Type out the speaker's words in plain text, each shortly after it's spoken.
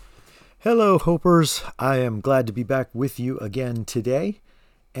Hello, Hopers. I am glad to be back with you again today.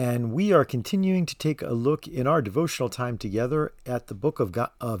 And we are continuing to take a look in our devotional time together at the book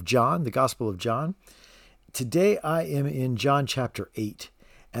of John, the Gospel of John. Today I am in John chapter 8.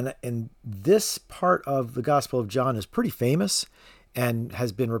 And this part of the Gospel of John is pretty famous and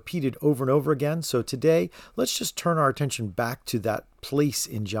has been repeated over and over again. So today, let's just turn our attention back to that place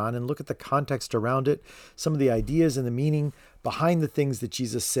in John and look at the context around it, some of the ideas and the meaning behind the things that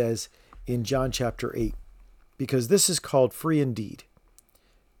Jesus says in John chapter 8, because this is called free indeed.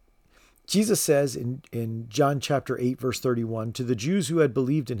 Jesus says in John chapter 8, verse 31, to the Jews who had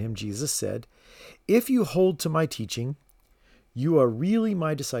believed in him, Jesus said, "If you hold to my teaching, you are really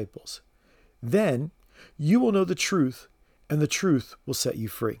my disciples. Then you will know the truth, and the truth will set you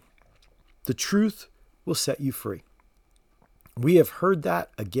free." The truth will set you free. We have heard that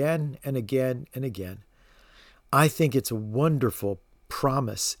again and again and again. I think it's a wonderful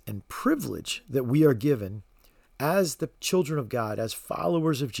promise and privilege that we are given as the children of God, as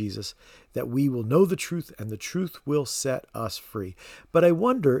followers of Jesus, that we will know the truth and the truth will set us free. But I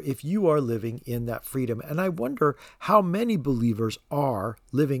wonder if you are living in that freedom, and I wonder how many believers are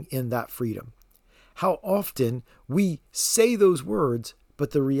living in that freedom. How often we say those words,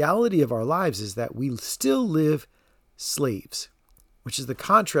 but the reality of our lives is that we still live slaves, which is the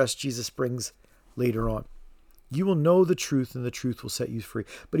contrast Jesus brings later on. You will know the truth and the truth will set you free.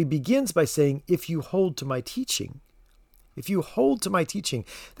 But he begins by saying, if you hold to my teaching,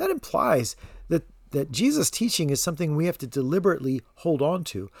 that implies that Jesus' teaching is something we have to deliberately hold on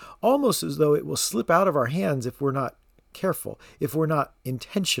to, almost as though it will slip out of our hands if we're not careful, if we're not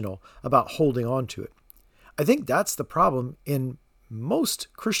intentional about holding on to it. I think that's the problem in most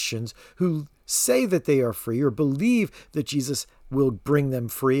Christians who say that they are free or believe that Jesus will bring them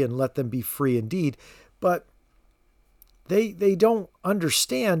free and let them be free indeed, but they don't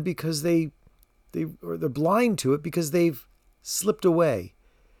understand because they're blind to it because they've slipped away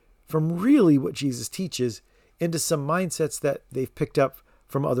from really what Jesus teaches into some mindsets that they've picked up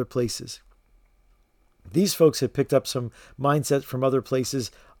from other places. These folks had picked up some mindsets from other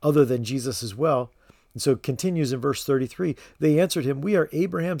places other than Jesus as well. And so it continues in verse 33, they answered him, "We are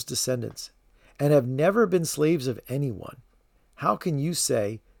Abraham's descendants and have never been slaves of anyone. How can you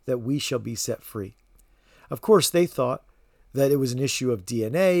say that we shall be set free?" Of course, they thought that it was an issue of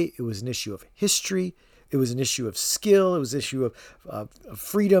DNA, it was an issue of history, it was an issue of skill, it was an issue of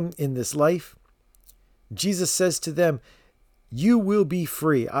freedom in this life. Jesus says to them, you will be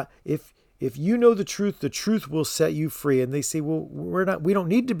free. If you know the truth will set you free. And they say, well, we don't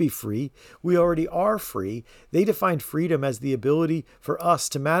need to be free. We already are free. They defined freedom as the ability for us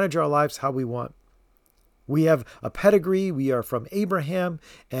to manage our lives how we want. We have a pedigree. We are from Abraham,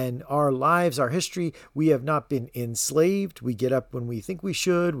 and our lives, our history, we have not been enslaved. We get up when we think we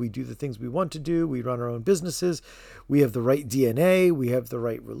should. We do the things we want to do. We run our own businesses. We have the right DNA. We have the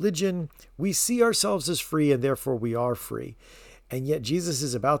right religion. We see ourselves as free, and therefore we are free. And yet Jesus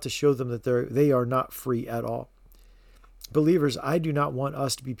is about to show them that they are not free at all. Believers, I do not want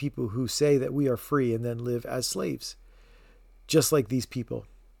us to be people who say that we are free and then live as slaves, just like these people.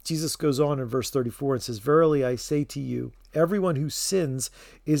 Jesus goes on in verse 34 and says, "Verily I say to you, everyone who sins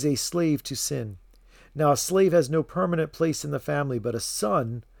is a slave to sin. Now a slave has no permanent place in the family, but a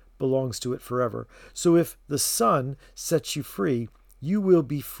son belongs to it forever. So if the Son sets you free, you will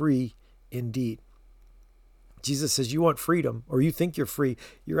be free indeed." Jesus says you want freedom, or you think you're free.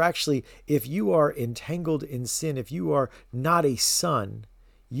 You're actually, if you are entangled in sin, if you are not a son,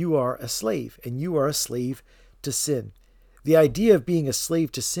 you are a slave, and you are a slave to sin. The idea of being a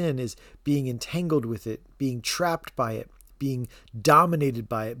slave to sin is being entangled with it, being trapped by it, being dominated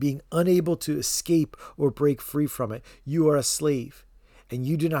by it, being unable to escape or break free from it. You are a slave, and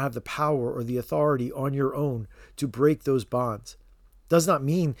you do not have the power or the authority on your own to break those bonds. Does not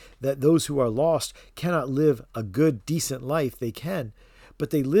mean that those who are lost cannot live a good, decent life. They can, but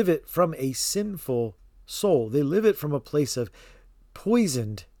they live it from a sinful soul. They live it from a place of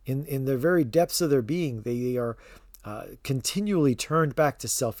poisoned in the very depths of their being. They are continually turned back to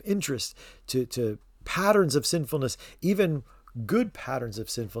self-interest, to patterns of sinfulness, even good patterns of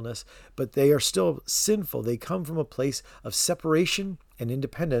sinfulness, but they are still sinful. They come from a place of separation and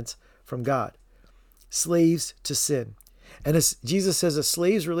independence from God. Slaves to sin. And as Jesus says, a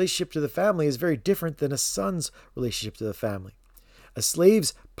slave's relationship to the family is very different than a son's relationship to the family. A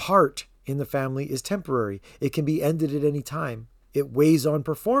slave's part in the family is temporary. It can be ended at any time. It weighs on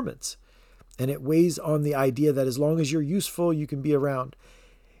performance. And it weighs on the idea that as long as you're useful, you can be around.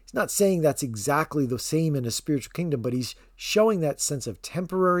 He's not saying that's exactly the same in a spiritual kingdom, but he's showing that sense of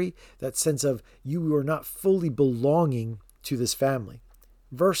temporary, that sense of you are not fully belonging to this family.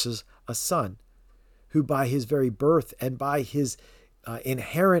 versus a son who by his very birth and by his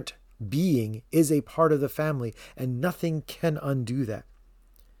inherent being is a part of the family, and nothing can undo that.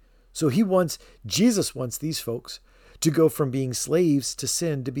 So Jesus wants these folks to go from being slaves to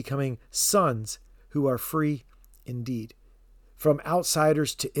sin to becoming sons who are free indeed. From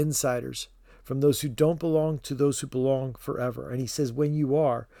outsiders to insiders, from those who don't belong to those who belong forever. And he says,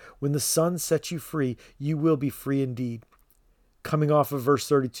 when the Son sets you free, you will be free indeed. Coming off of verse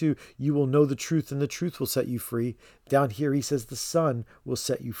 32, you will know the truth and the truth will set you free. Down here, he says the Son will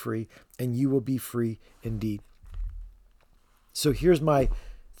set you free and you will be free indeed. So here's my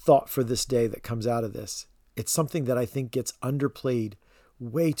thought for this day that comes out of this. It's something that I think gets underplayed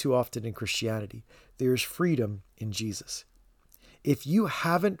way too often in Christianity. There's freedom in Jesus. If you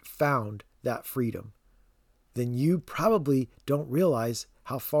haven't found that freedom, then you probably don't realize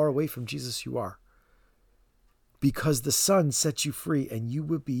how far away from Jesus you are. Because the Son sets you free and you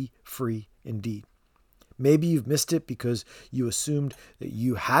will be free indeed. Maybe you've missed it because you assumed that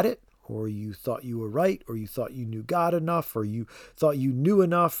you had it, or you thought you were right, or you thought you knew God enough, or you thought you knew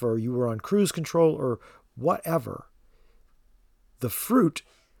enough, or you were on cruise control, or whatever. The fruit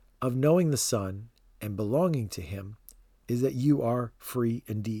of knowing the Son and belonging to him is that you are free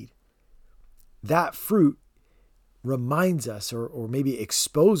indeed. That fruit reminds us or maybe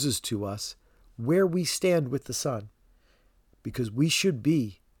exposes to us where we stand with the Son, because we should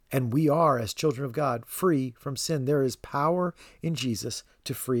be, and we are as children of God, free from sin. There is power in Jesus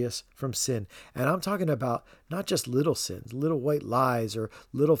to free us from sin. And I'm talking about not just little sins, little white lies or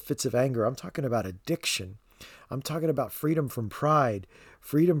little fits of anger. I'm talking about addiction. I'm talking about freedom from pride,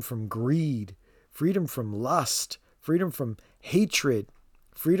 freedom from greed, freedom from lust, freedom from hatred,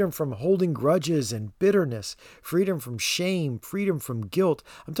 freedom from holding grudges and bitterness, freedom from shame, freedom from guilt.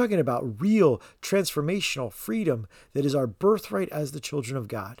 I'm talking about real transformational freedom that is our birthright as the children of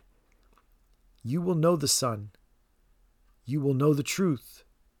God. You will know the Son. You will know the truth.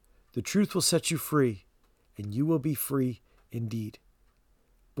 The truth will set you free, and you will be free indeed.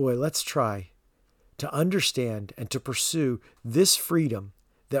 Boy, let's try to understand and to pursue this freedom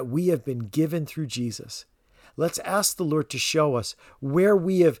that we have been given through Jesus. Let's ask the Lord to show us where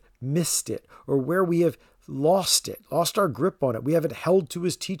we have missed it or where we have lost our grip on it. We haven't held to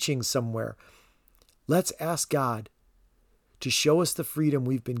his teaching somewhere. Let's ask God to show us the freedom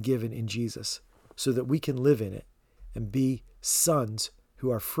we've been given in Jesus so that we can live in it and be sons who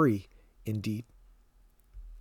are free indeed.